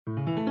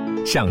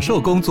享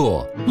受工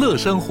作，乐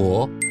生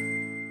活。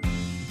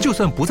就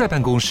算不在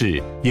办公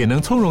室，也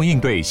能从容应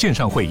对线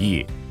上会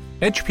议。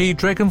HP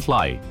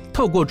Dragonfly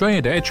透过专业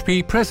的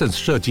HP Presence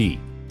设计，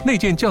内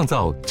建降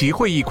噪及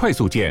会议快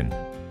速键，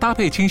搭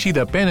配清晰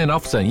的 Bang &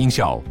 Olufsen 音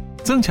效，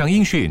增强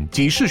音讯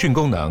及视讯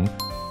功能。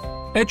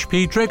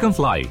HP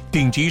Dragonfly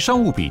顶级商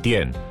务笔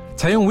电，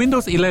采用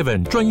Windows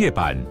 11专业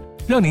版，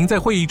让您在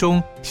会议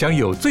中享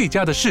有最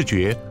佳的视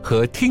觉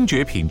和听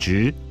觉品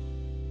质。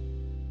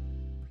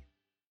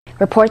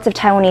Reports of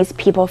Taiwanese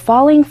people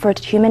falling for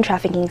human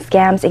trafficking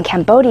scams in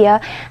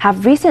Cambodia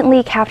have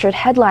recently captured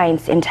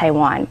headlines in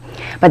Taiwan.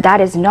 But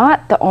that is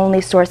not the only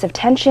source of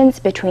tensions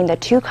between the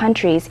two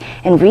countries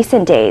in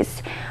recent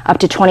days. Up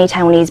to 20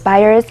 Taiwanese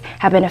buyers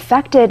have been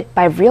affected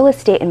by real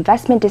estate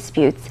investment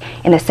disputes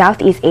in the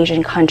Southeast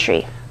Asian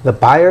country. The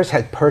buyers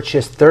had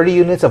purchased 30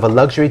 units of a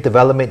luxury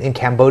development in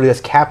Cambodia's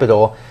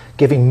capital,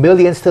 giving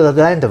millions to the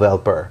land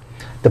developer.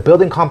 The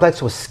building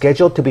complex was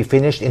scheduled to be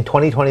finished in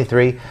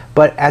 2023,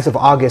 but as of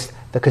August,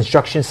 the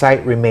construction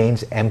site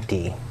remains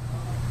empty.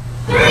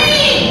 3, 2,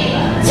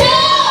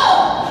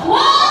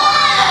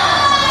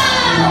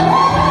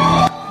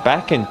 1!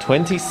 Back in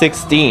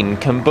 2016,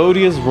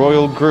 Cambodia's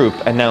royal group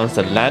announced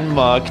a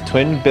landmark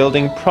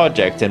twin-building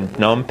project in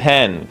Phnom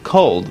Penh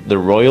called the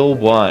Royal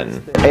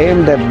One. The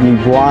aim that we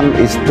want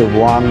is the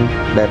one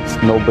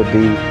that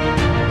nobody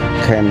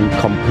can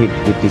compete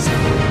with this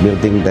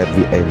building that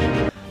we aim.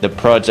 The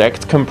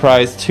project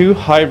comprised 2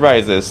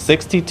 high-rises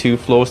 62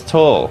 floors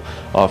tall,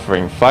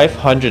 offering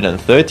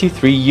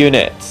 533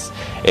 units.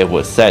 It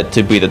was said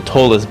to be the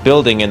tallest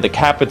building in the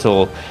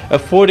capital,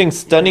 affording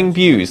stunning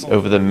views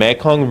over the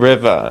Mekong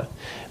River.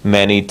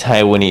 Many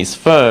Taiwanese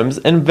firms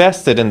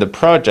invested in the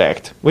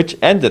project, which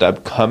ended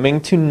up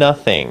coming to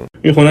nothing.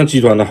 因为宏南集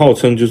团的号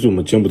称就是我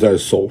们柬埔寨的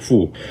首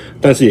富，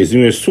但是也是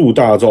因为树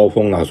大招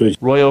风啦，所以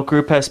Royal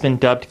Group has been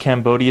dubbed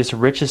Cambodia's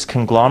richest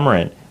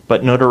conglomerate,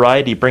 but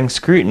notoriety brings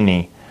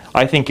scrutiny.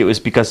 I think it was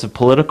because of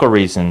political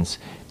reasons,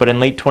 but in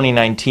late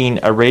 2019,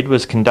 a raid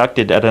was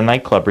conducted at a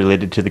nightclub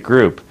related to the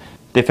group.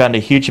 They found a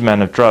huge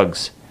amount of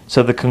drugs,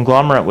 so the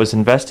conglomerate was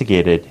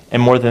investigated, and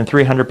more than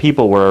 300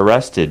 people were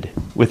arrested.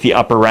 With the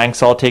upper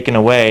ranks all taken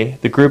away,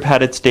 the group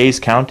had its days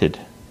counted.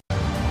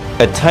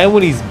 A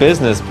Taiwanese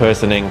business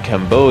person in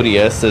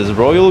Cambodia says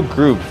Royal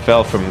Group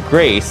fell from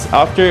grace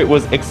after it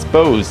was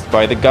exposed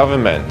by the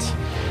government.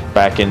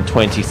 Back in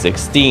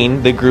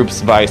 2016, the group's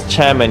vice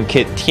chairman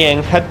Kit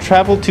Tieng had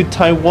traveled to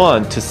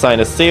Taiwan to sign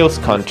a sales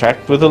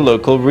contract with a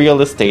local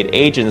real estate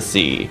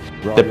agency.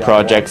 The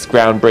project's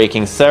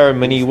groundbreaking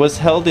ceremony was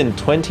held in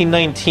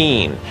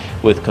 2019,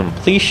 with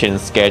completion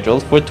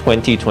scheduled for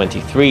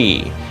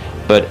 2023.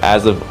 But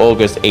as of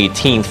August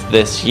 18th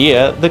this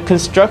year, the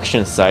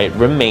construction site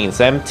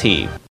remains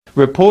empty.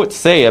 Reports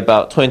say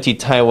about 20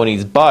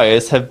 Taiwanese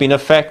buyers have been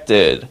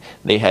affected.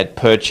 They had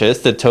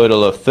purchased a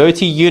total of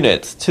 30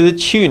 units to the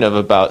tune of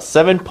about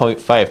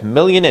 7.5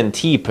 million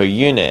NT per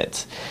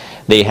unit.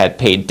 They had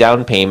paid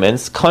down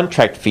payments,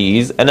 contract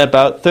fees, and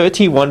about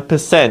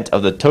 31%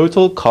 of the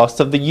total cost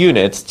of the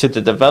units to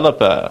the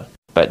developer.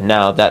 But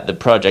now that the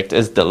project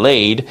is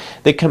delayed,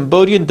 the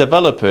Cambodian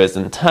developers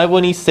and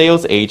Taiwanese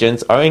sales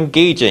agents are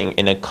engaging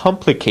in a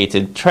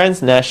complicated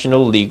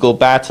transnational legal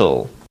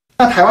battle.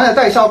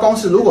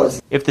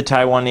 If the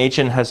Taiwan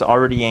agent has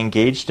already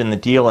engaged in the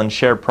deal and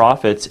shared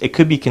profits, it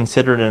could be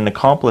considered an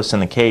accomplice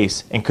in the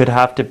case and could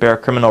have to bear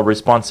criminal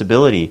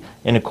responsibility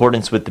in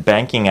accordance with the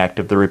Banking Act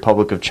of the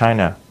Republic of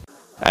China.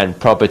 And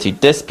property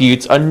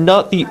disputes are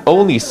not the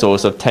only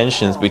source of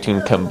tensions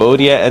between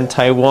Cambodia and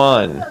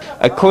Taiwan.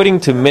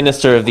 According to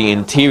Minister of the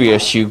Interior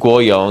Xu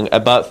Guoyong,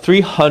 about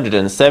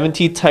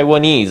 370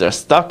 Taiwanese are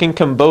stuck in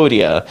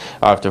Cambodia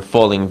after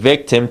falling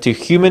victim to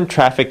human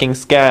trafficking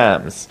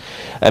scams.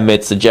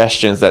 Amid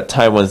suggestions that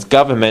Taiwan's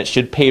government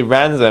should pay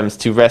ransoms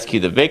to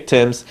rescue the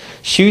victims,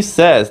 Xu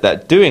says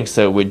that doing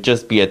so would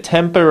just be a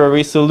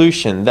temporary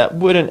solution that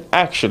wouldn't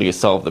actually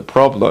solve the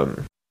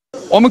problem.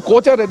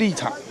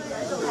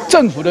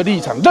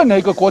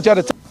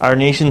 Our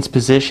nation's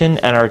position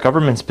and our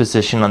government's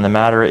position on the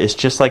matter is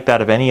just like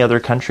that of any other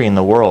country in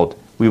the world.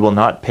 We will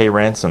not pay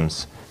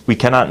ransoms. We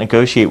cannot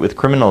negotiate with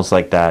criminals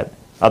like that.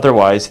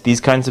 Otherwise, these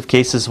kinds of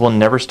cases will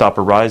never stop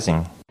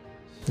arising.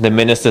 The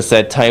minister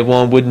said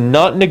Taiwan would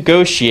not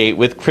negotiate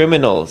with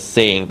criminals,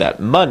 saying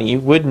that money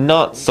would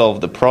not solve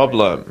the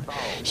problem.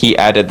 He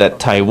added that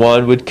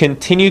Taiwan would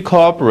continue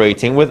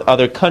cooperating with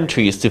other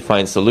countries to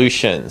find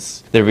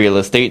solutions. The real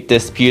estate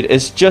dispute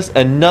is just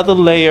another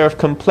layer of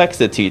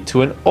complexity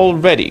to an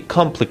already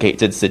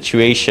complicated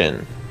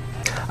situation.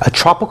 A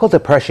tropical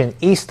depression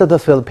east of the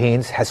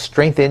Philippines has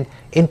strengthened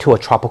into a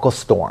tropical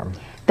storm.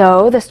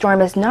 Though the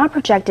storm is not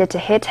projected to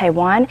hit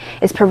Taiwan,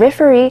 its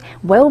periphery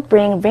will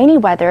bring rainy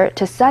weather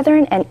to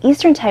southern and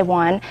eastern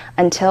Taiwan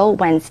until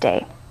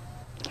Wednesday.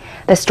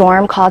 The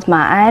storm, called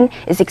Ma'an,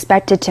 is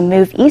expected to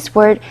move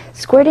eastward,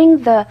 skirting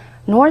the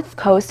north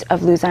coast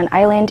of Luzon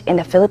Island in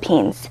the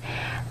Philippines.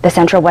 The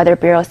Central Weather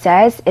Bureau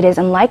says it is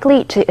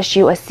unlikely to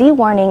issue a sea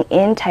warning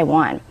in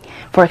Taiwan.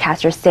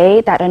 Forecasters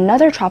say that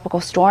another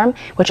tropical storm,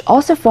 which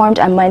also formed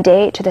on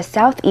Monday to the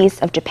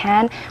southeast of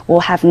Japan,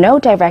 will have no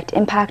direct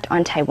impact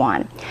on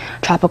Taiwan.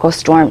 Tropical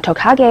storm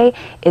Tokage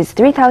is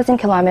 3,000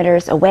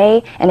 kilometers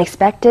away and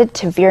expected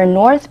to veer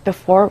north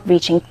before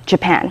reaching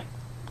Japan.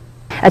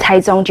 A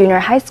Taichung Junior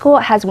High School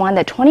has won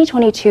the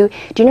 2022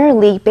 Junior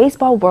League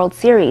Baseball World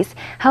Series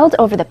held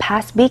over the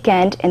past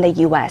weekend in the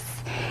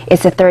U.S.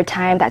 It's the third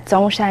time that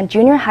Zhongshan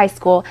Junior High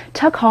School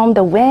took home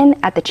the win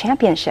at the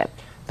championship.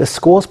 The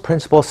school's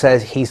principal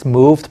says he's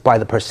moved by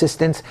the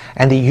persistence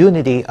and the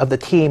unity of the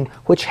team,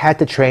 which had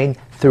to train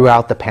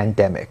throughout the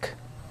pandemic.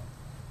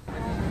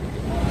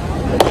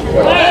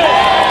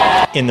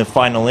 In the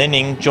final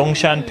inning,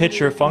 Zhongshan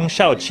pitcher Feng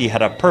Shaoqi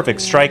had a perfect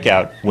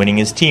strikeout, winning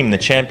his team the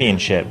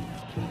championship.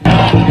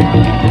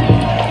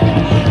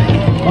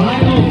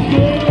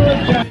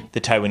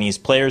 The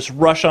Taiwanese players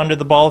rush onto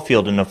the ball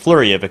field in a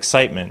flurry of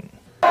excitement.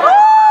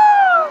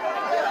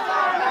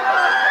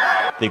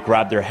 They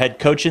grab their head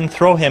coach and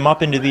throw him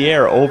up into the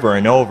air over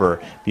and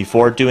over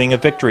before doing a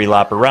victory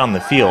lap around the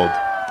field.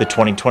 The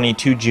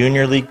 2022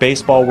 Junior League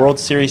Baseball World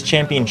Series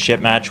Championship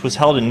match was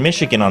held in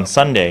Michigan on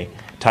Sunday.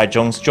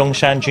 Taichung's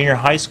Zhongshan Junior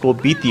High School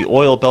beat the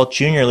Oil Belt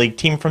Junior League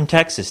team from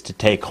Texas to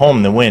take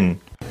home the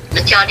win.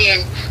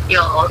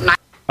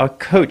 Our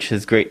coach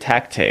has great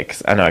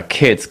tactics, and our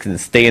kids can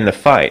stay in the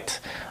fight.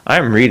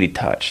 I'm really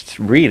touched,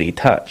 really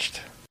touched.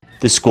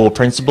 The school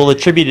principal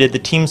attributed the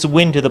team's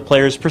win to the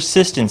players'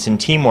 persistence and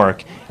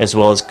teamwork, as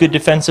well as good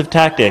defensive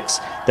tactics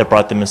that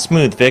brought them a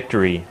smooth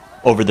victory.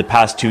 Over the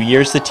past 2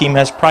 years, the team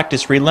has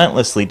practiced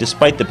relentlessly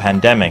despite the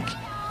pandemic.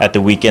 At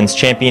the weekend's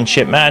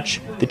championship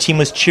match, the team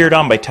was cheered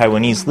on by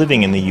Taiwanese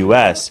living in the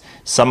U.S.,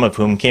 some of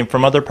whom came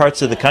from other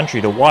parts of the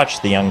country to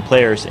watch the young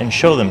players and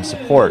show them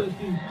support.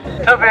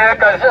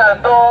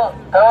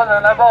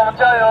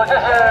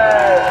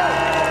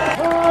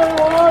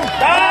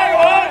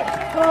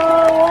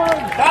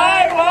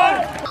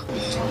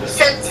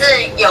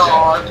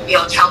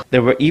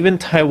 There were even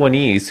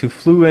Taiwanese who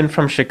flew in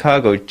from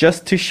Chicago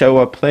just to show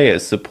our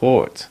players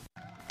support.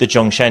 The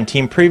Zhongshan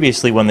team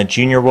previously won the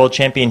Junior World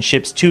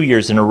Championships 2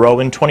 years in a row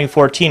in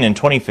 2014 and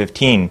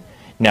 2015.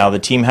 Now the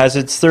team has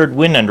its third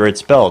win under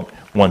its belt,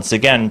 once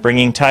again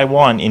bringing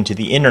Taiwan into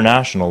the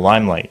international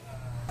limelight.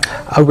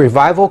 A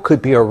revival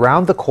could be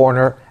around the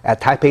corner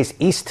at Taipei's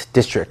East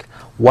District.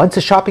 Once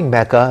a shopping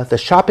mecca, the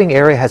shopping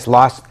area has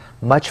lost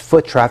much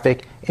foot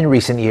traffic in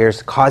recent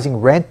years, causing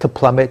rent to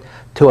plummet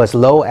to as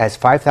low as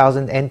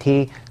 5,000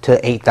 NT to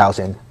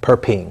 8,000 per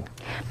ping.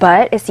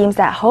 But it seems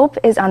that hope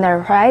is on the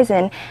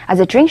horizon as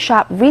a drink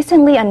shop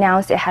recently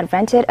announced it had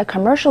rented a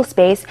commercial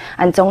space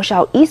on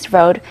Zhongshao East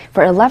Road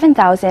for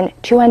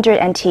 11,200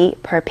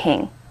 NT per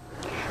ping.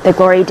 The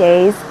glory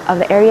days of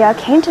the area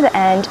came to the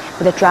end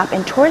with a drop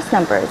in tourist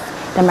numbers,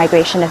 the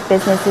migration of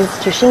businesses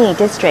to Xinyi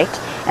District,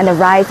 and the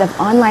rise of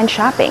online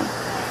shopping.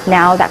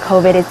 Now that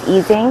COVID is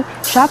easing,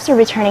 shops are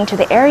returning to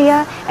the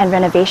area and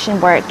renovation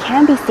work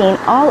can be seen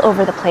all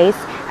over the place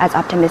as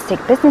optimistic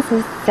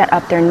businesses set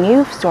up their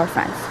new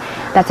storefronts.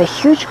 That's a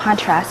huge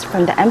contrast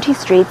from the empty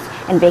streets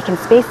and vacant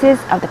spaces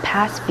of the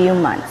past few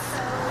months.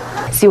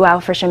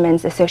 Suao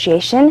Fishermen's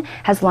Association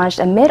has launched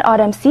a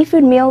mid-autumn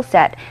seafood meal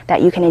set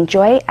that you can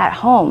enjoy at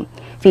home,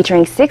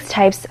 featuring 6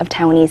 types of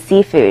Taiwanese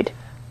seafood.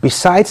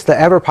 Besides the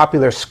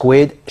ever-popular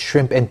squid,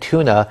 shrimp, and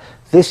tuna,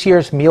 this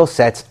year's meal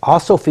sets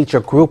also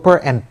feature grouper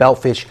and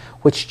beltfish,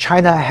 which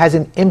China has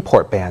an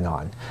import ban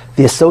on.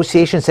 The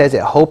association says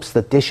it hopes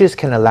the dishes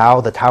can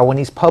allow the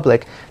Taiwanese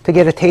public to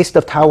get a taste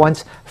of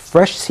Taiwan's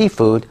fresh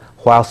seafood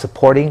while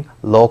supporting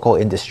local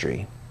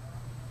industry.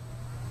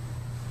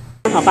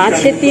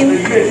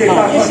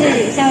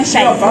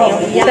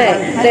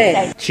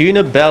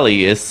 Tuna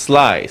belly is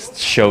sliced,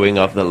 showing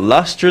off the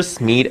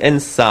lustrous meat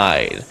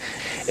inside.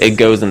 It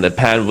goes in the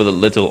pan with a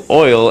little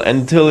oil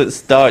until it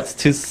starts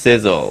to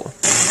sizzle.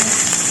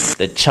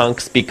 The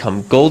chunks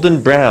become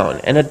golden brown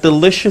and a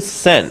delicious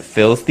scent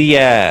fills the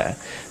air.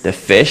 The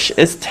fish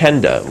is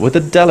tender with a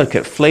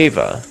delicate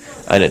flavor.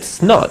 And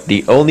it's not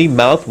the only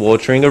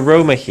mouth-watering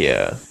aroma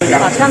here.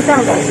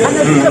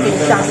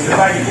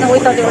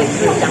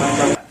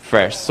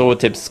 Fresh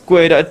salted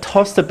squid are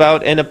tossed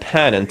about in a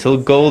pan until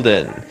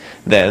golden.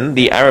 Then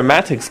the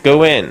aromatics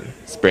go in.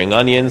 Spring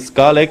onions,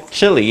 garlic,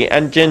 chili,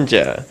 and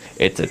ginger.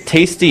 It's a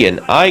tasty and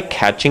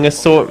eye-catching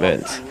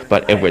assortment.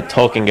 But if we're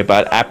talking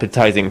about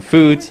appetizing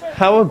foods,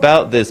 how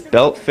about this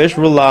beltfish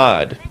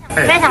roulade?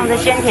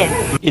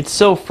 It's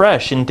so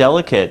fresh and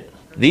delicate.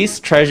 These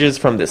treasures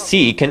from the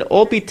sea can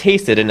all be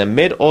tasted in a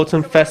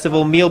Mid-Autumn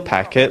Festival meal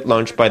packet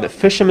launched by the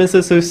Fishermen's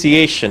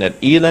Association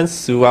at Yilan's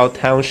Suao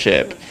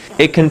Township.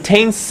 It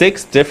contains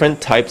 6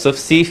 different types of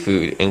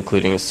seafood,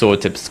 including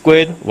salted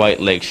squid,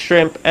 white-leg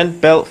shrimp,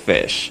 and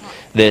beltfish.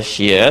 This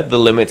year, the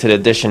limited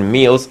edition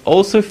meals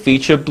also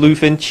feature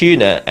bluefin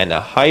tuna and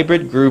a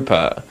hybrid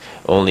grouper.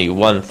 Only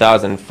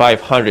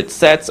 1,500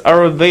 sets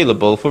are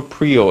available for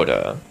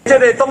pre-order.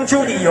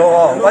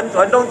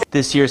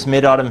 This year's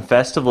Mid-Autumn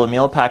Festival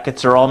meal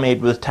packets are all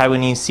made with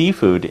Taiwanese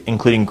seafood,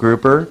 including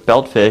grouper,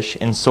 beltfish,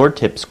 and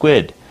sword-tip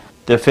squid.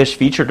 The fish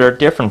featured are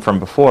different from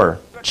before.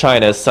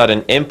 China's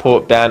sudden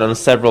import ban on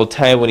several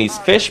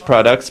Taiwanese fish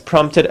products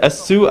prompted a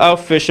Su'ao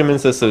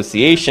Fishermen's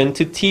Association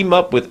to team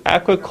up with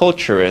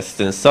aquaculturists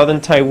in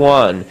southern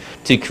Taiwan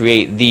to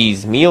create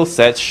these meal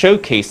sets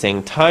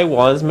showcasing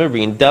Taiwan's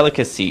marine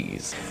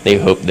delicacies. They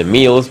hope the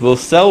meals will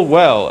sell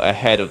well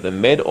ahead of the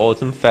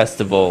Mid-Autumn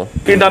Festival.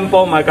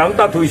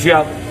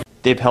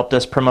 They've helped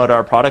us promote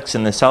our products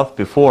in the South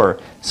before,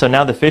 so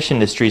now the fish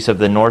industries of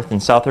the North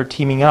and South are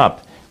teaming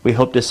up. We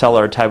hope to sell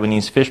our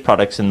Taiwanese fish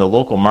products in the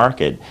local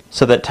market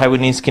so that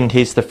Taiwanese can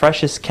taste the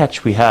freshest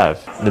catch we have.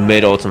 The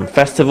Mid-Autumn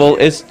Festival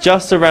is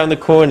just around the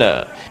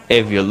corner.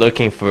 If you're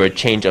looking for a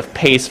change of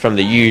pace from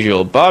the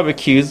usual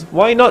barbecues,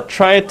 why not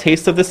try a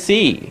taste of the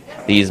sea?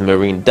 These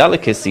marine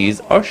delicacies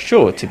are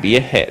sure to be a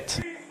hit.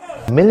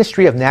 The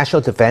Ministry of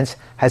National Defense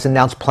has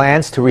announced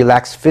plans to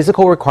relax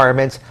physical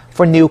requirements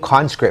for new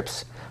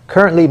conscripts.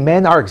 Currently,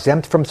 men are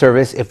exempt from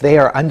service if they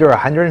are under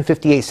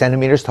 158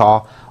 centimeters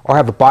tall or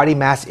have a body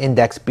mass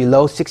index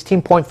below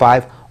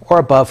 16.5 or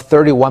above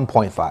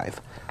 31.5.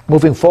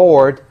 Moving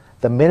forward,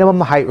 the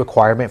minimum height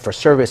requirement for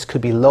service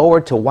could be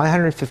lowered to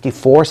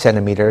 154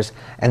 centimeters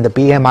and the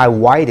BMI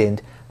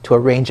widened to a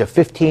range of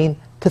 15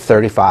 to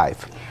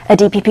 35. A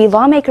DPP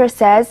lawmaker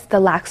says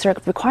the laxer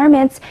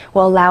requirements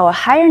will allow a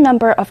higher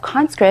number of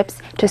conscripts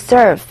to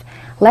serve.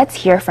 Let's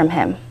hear from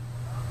him.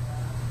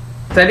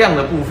 在量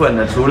的部分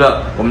呢，除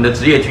了我们的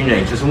职业军人，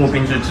也就是募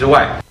兵制之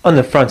外 On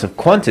the front of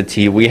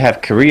quantity, we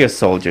have career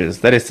soldiers,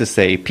 that is to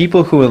say,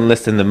 people who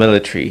enlist in the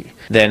military.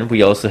 Then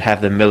we also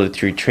have the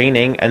military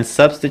training and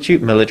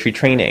substitute military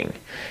training.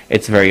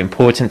 It's very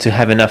important to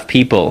have enough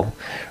people.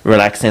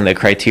 Relaxing the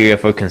criteria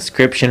for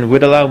conscription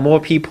would allow more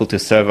people to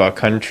serve our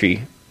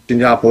country. 新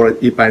加坡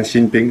一般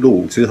新兵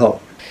入伍之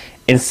后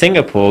In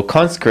Singapore,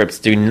 conscripts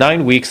do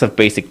 9 weeks of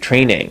basic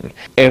training.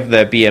 If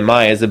their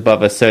BMI is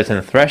above a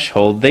certain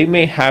threshold, they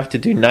may have to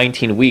do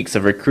 19 weeks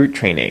of recruit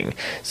training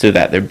so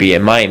that their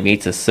BMI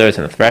meets a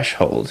certain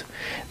threshold.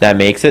 That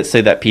makes it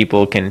so that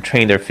people can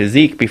train their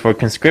physique before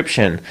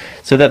conscription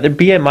so that their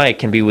BMI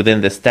can be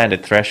within the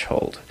standard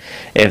threshold.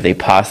 If they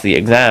pass the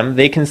exam,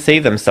 they can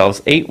save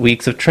themselves 8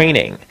 weeks of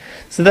training.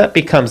 So that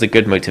becomes a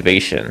good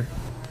motivation.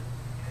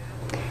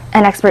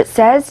 An expert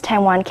says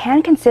Taiwan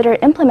can consider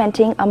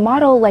implementing a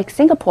model like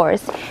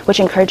Singapore's, which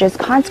encourages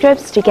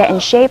conscripts to get in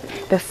shape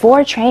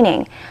before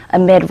training.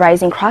 Amid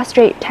rising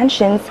cross-strait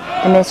tensions,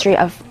 the Ministry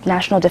of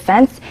National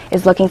Defense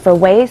is looking for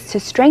ways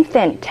to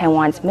strengthen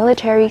Taiwan's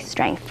military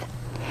strength.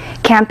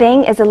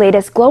 Camping is the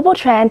latest global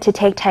trend to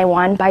take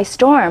Taiwan by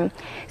storm.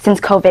 Since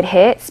COVID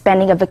hit,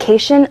 spending a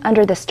vacation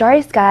under the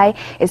starry sky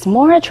is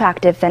more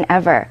attractive than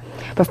ever.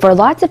 But for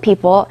lots of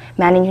people,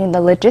 managing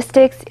the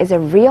logistics is a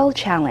real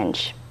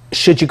challenge.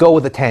 Should you go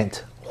with a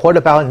tent? What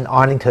about an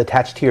awning to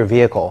attach to your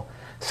vehicle?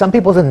 Some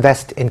people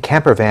invest in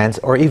camper vans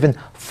or even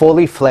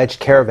fully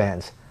fledged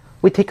caravans.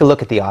 We take a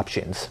look at the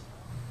options.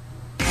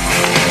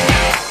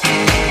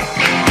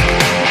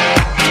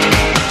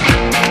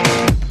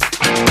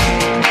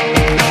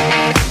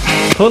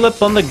 Pull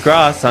up on the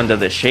grass under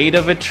the shade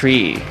of a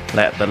tree,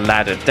 let the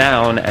ladder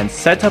down and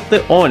set up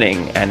the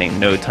awning, and in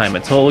no time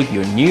at all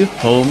your new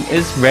home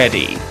is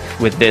ready.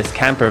 With this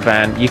camper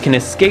van, you can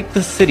escape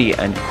the city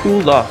and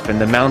cool off in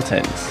the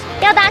mountains.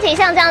 要搭起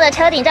像这样的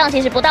车顶帐，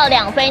其实不到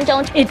2分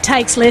钟。 It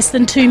takes less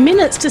than 2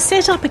 minutes to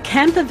set up a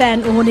camper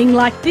van awning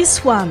like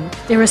this one.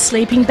 There are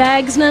sleeping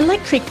bags and an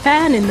electric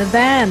fan in the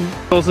van.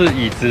 都是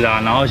椅子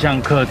啊，然后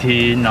像客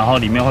厅，然后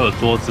里面会有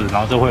桌子，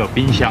然后这会有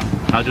冰箱，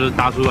然后就是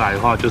搭出来的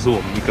话，就是我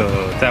们一个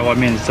在外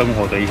面生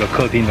活的一个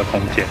客厅的空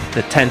间。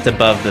 The tent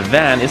above the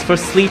van is for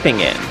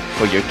sleeping in.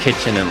 For your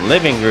kitchen and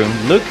living room,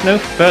 look no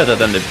further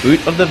than the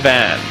boot of the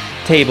van.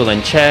 Table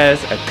and chairs,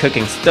 a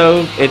cooking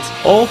stove, it's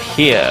all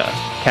here.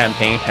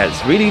 Camping has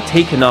really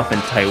taken off in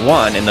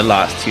Taiwan in the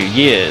last 2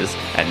 years,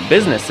 and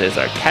businesses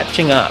are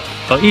catching up.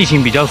 疫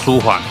情比较舒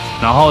缓，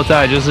然后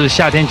再来就是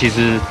夏天其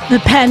实 The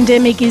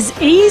pandemic is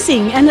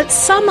easing and it's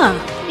summer.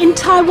 In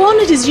Taiwan,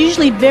 it is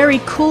usually very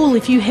cool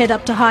if you head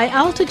up to high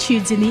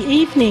altitudes in the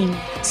evening.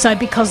 So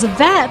because of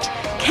that,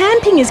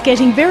 camping is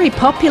getting very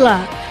popular.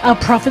 Our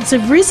profits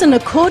have risen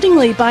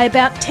accordingly by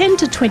about 10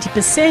 to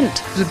 20%.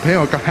 是朋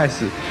友刚开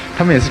始，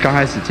他们也是刚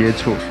开始接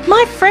触。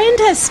 My friend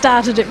has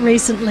started it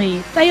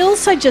recently. They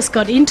also just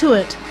got into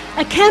it.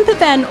 A camper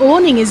van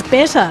awning is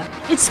better.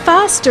 It's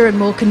faster and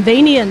more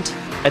convenient.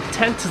 A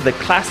tent is the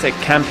classic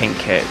camping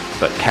kit,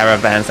 but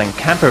caravans and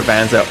camper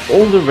vans are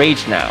all the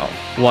rage now.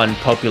 One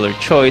popular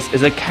choice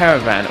is a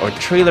caravan or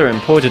trailer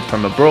imported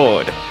from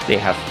abroad. They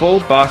have full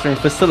bathroom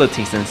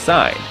facilities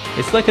inside.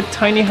 It's like a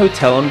tiny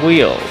hotel on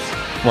wheels.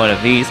 One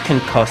of these can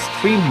cost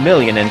 3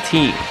 million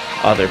NT.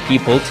 Other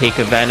people take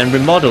a van and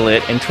remodel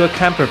it into a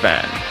camper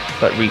van,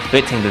 but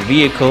refitting the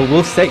vehicle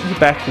will set you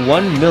back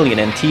 1 million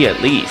NT at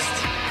least.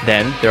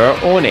 Then there are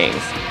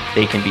awnings.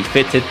 They can be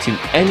fitted to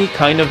any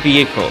kind of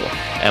vehicle,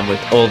 and with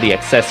all the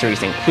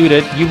accessories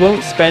included, you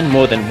won't spend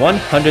more than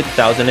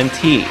 100,000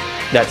 NT.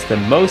 That's the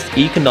most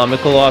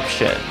economical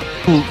option.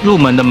 入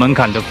门的门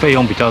槛的费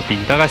用比较低，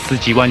大概10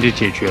几万就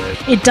解决了。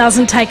It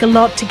doesn't take a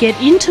lot to get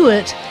into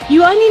it.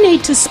 You only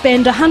need to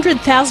spend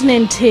 100,000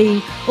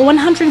 NT or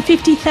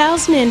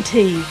 150,000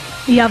 NT.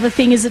 The other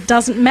thing is it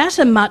doesn't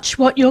matter much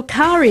what your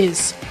car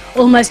is.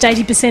 Almost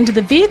 80% of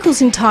the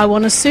vehicles in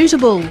Taiwan are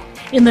suitable.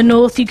 In the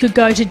north, you could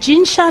go to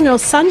Jinshan or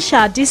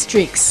Sansha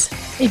districts.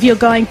 If you're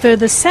going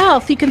further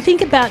south, you can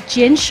think about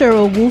Jianshe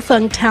or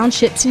Wufeng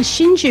townships in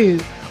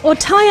Hsinchu or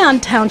Tai'an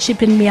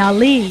Township in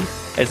Miaoli.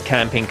 As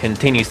camping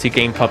continues to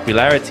gain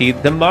popularity,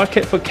 the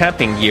market for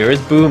camping gear is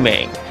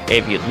booming.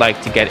 If you'd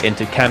like to get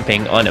into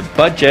camping on a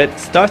budget,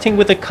 starting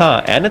with a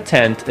car and a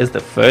tent is the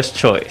first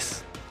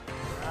choice.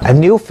 A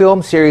new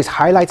film series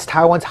highlights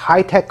Taiwan's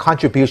high-tech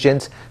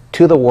contributions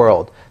to the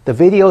world. The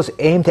videos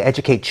aim to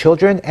educate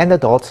children and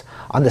adults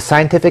on the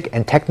scientific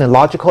and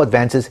technological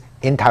advances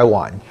in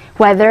Taiwan.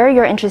 Whether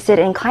you're interested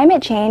in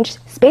climate change,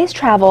 space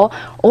travel,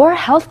 or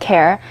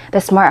healthcare,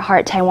 the Smart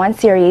Heart Taiwan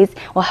series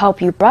will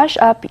help you brush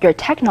up your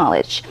tech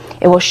knowledge.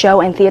 It will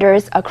show in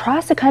theaters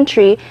across the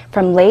country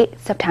from late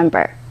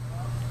September.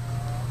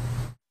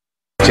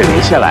 整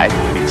年下来，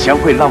你将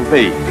会浪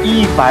费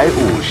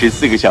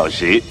154个小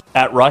时。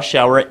 At rush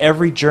hour,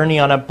 every journey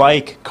on a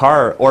bike,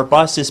 car, or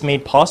bus is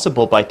made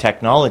possible by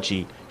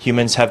technology.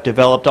 Humans have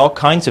developed all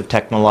kinds of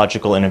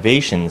technological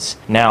innovations.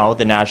 Now,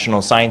 the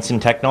National Science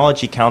and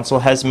Technology Council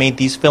has made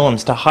these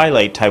films to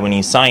highlight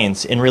Taiwanese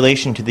science in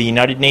relation to the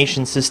United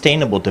Nations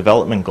Sustainable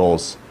Development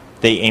Goals.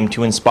 They aim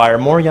to inspire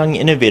more young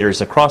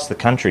innovators across the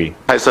country.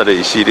 拍摄了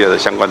一系列的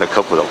相关的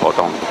科普的活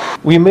动。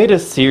 We made a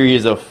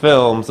series of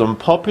films on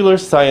popular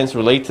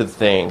science-related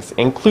things,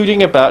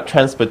 including about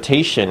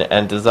transportation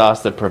and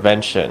disaster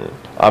prevention.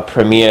 Our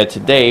premiere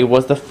today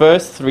was the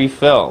first 3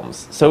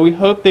 films, so we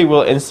hope they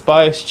will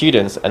inspire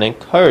students and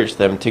encourage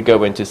them to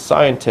go into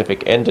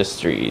scientific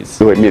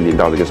industries. 会面临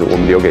到的就是我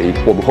们留给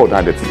我们后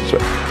代的子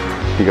孙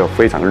一个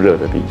非常热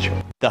的地球。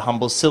 The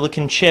humble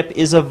silicon chip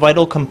is a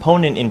vital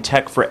component in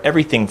tech for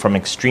everything from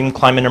extreme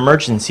climate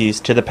emergencies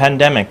to the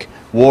pandemic,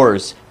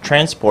 wars,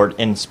 transport,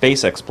 and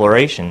space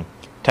exploration.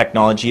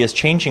 Technology is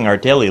changing our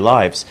daily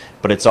lives,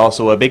 but it's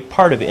also a big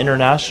part of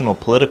international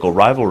political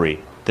rivalry.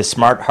 The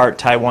Smart Heart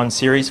Taiwan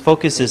series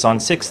focuses on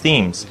 6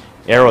 themes: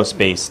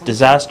 aerospace,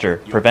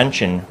 disaster,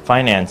 prevention,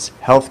 finance,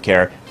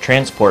 healthcare,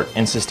 transport,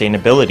 and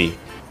sustainability.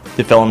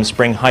 The films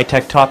bring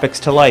high-tech topics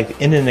to life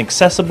in an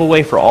accessible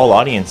way for all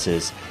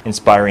audiences,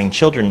 inspiring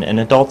children and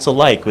adults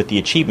alike with the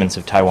achievements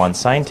of Taiwan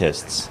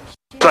scientists.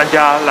 专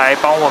家来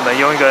帮我们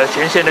用一个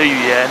浅显的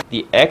语言。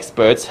 The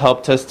experts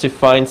helped us to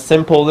find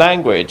simple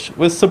language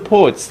with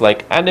supports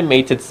like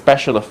animated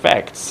special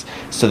effects,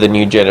 so the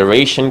new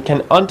generation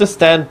can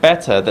understand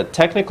better the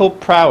technical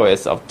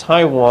prowess of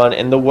Taiwan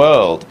in the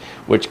world,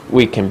 which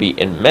we can be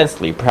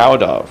immensely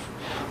proud of.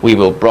 We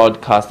will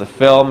broadcast the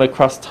film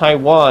across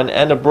Taiwan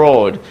and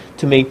abroad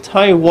to make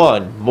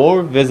Taiwan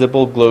more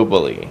visible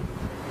globally.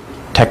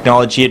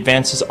 Technology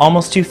advances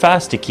almost too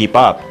fast to keep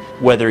up.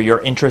 Whether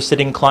you're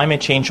interested in climate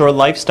change or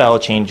lifestyle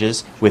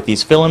changes, with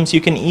these films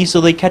you can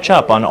easily catch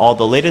up on all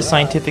the latest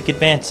scientific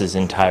advances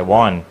in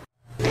Taiwan.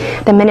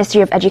 The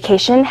Ministry of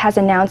Education has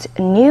announced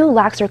new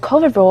laxer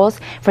COVID rules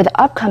for the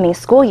upcoming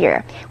school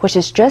year, which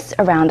is just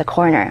around the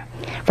corner.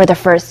 For the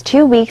first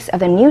 2 weeks of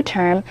the new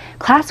term,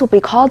 class will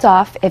be called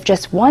off if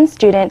just one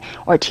student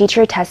or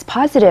teacher tests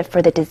positive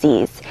for the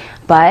disease.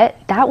 But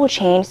that will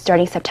change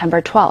starting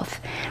September 12th.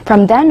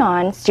 From then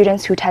on,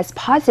 students who test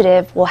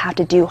positive will have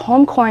to do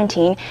home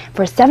quarantine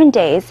for 7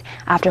 days,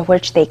 after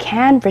which they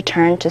can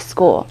return to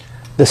school.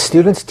 The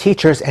students,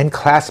 teachers, and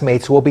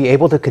classmates will be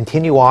able to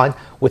continue on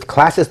with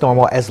class as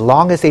normal as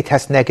long as they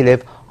test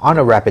negative on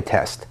a rapid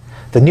test.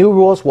 The new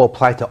rules will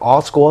apply to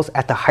all schools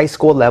at the high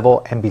school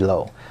level and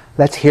below.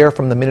 Let's hear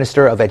from the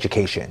Minister of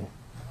Education.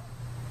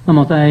 那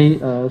么在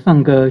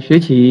上个学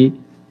期，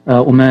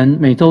我们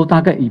每周大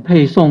概已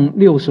配送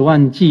60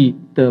万剂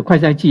的快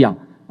筛剂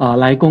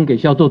来供给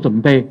校做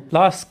准备。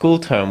 Last school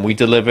term, we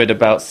delivered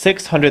about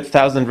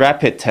 600,000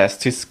 rapid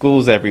tests to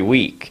schools every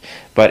week.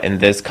 But in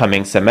this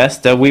coming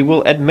semester, we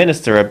will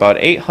administer about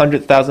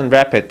 800,000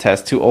 rapid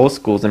tests to all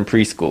schools and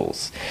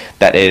preschools.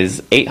 That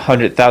is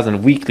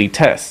 800,000 weekly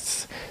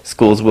tests.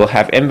 Schools will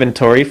have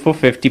inventory for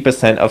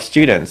 50% of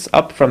students,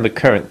 up from the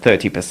current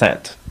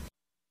 30%.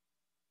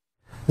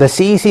 The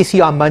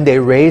CECC on Monday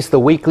raised the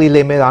weekly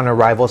limit on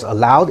arrivals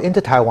allowed into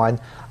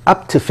Taiwan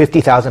up to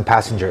 50,000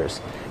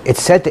 passengers. It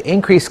said the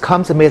increase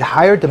comes amid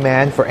higher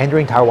demand for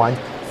entering Taiwan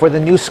for the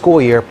new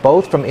school year,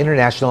 both from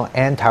international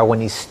and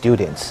Taiwanese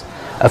students.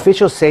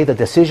 Officials say the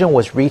decision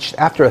was reached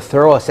after a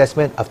thorough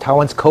assessment of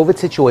Taiwan's COVID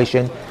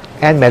situation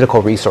and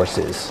medical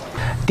resources.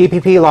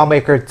 DPP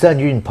lawmaker Zheng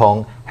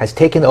Yunpeng has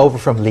taken over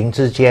from Lin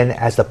Zhijian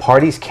as the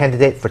party's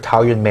candidate for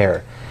Taoyuan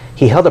mayor.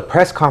 He held a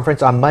press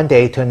conference on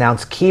Monday to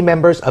announce key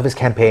members of his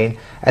campaign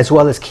as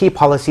well as key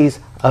policies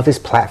of his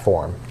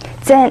platform.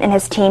 Zheng and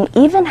his team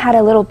even had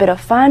a little bit of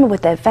fun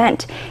with the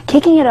event,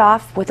 kicking it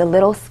off with a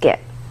little skit.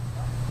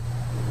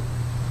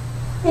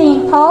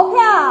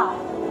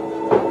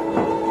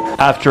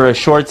 After a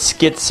short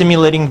skit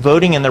simulating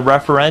voting in the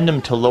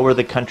referendum to lower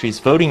the country's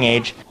voting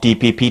age,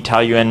 DPP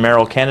Taoyuan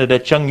mayoral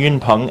candidate Zheng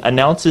Yunpeng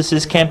announces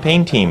his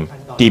campaign team.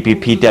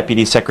 DPP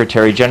Deputy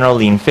Secretary General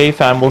Lin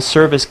Feifan will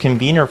serve as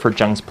convener for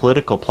Zheng's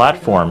political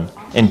platform,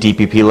 and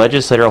DPP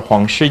legislator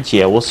Huang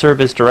Shijie will serve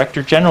as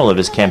Director General of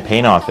his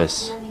campaign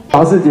office.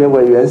 黄世杰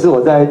委员是我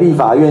在立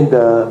法院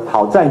的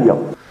好战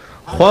友。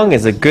 Huang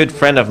is a good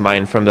friend of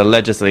mine from the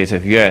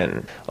Legislative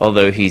Yuan.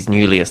 Although he's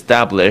newly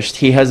established,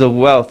 he has a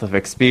wealth of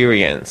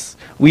experience.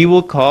 We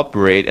will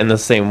cooperate in the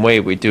same way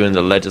we do in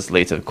the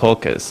Legislative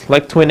Caucus,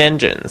 like twin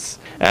engines.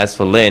 As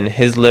for Lin,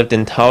 he's lived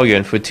in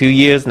Taoyuan for 2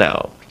 years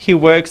now. He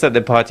works at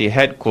the party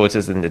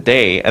headquarters in the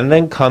day and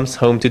then comes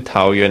home to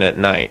Taoyuan at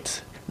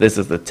night. This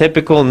is the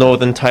typical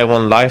northern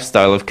Taiwan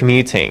lifestyle of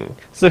commuting,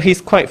 so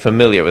he's quite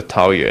familiar with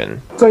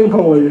Taoyuan. 郑运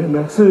鹏委员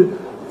呢是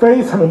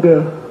非常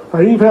的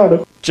反应非常的。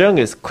 Zheng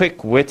is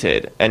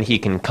quick-witted, and he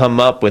can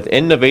come up with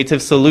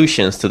innovative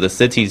solutions to the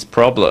city's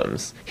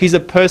problems. He's a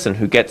person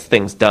who gets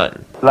things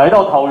done. 来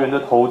到桃园的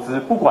投资，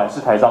不管是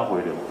台商回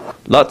流。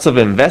 Lots of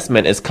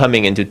investment is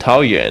coming into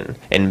Taoyuan.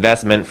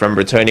 Investment from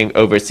returning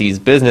overseas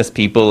business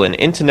people and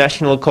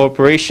international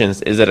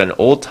corporations is at an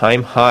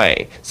all-time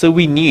high, so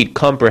we need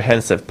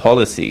comprehensive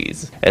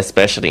policies.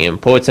 Especially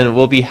important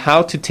will be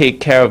how to take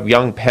care of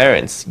young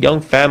parents, young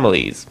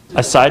families.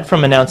 Aside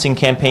from announcing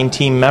campaign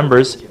team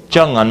members,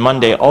 Zheng on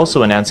Monday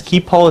also announced key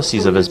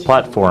policies of his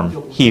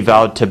platform. He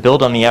vowed to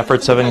build on the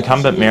efforts of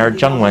incumbent Mayor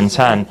Zheng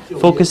Wencan,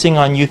 focusing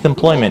on youth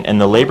employment and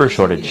the labor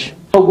shortage.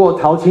 透过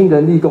桃青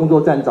人力工作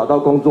站找到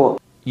工作。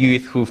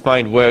 Youth who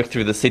find work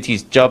through the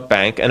city's job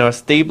bank and are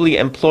stably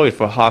employed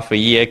for half a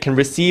year can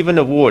receive an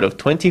award of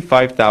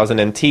 25,000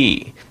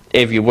 NT.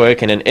 If you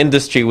work in an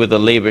industry with a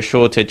labor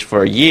shortage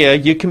for a year,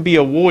 you can be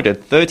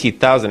awarded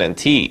 30,000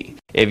 NT.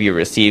 If you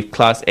receive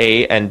Class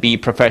A and B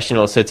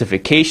professional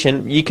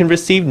certification, you can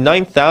receive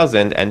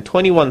 9,000 and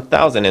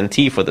 21,000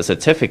 NT for the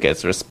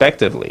certificates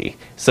respectively.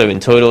 So in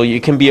total, you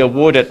can be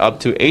awarded up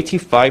to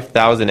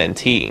 85,000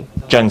 NT.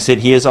 Zheng said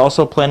he is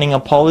also planning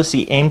a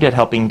policy aimed at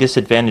helping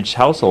disadvantaged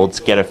households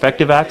get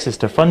effective access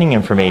to funding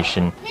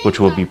information, which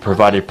will be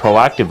provided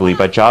proactively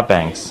by job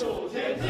banks.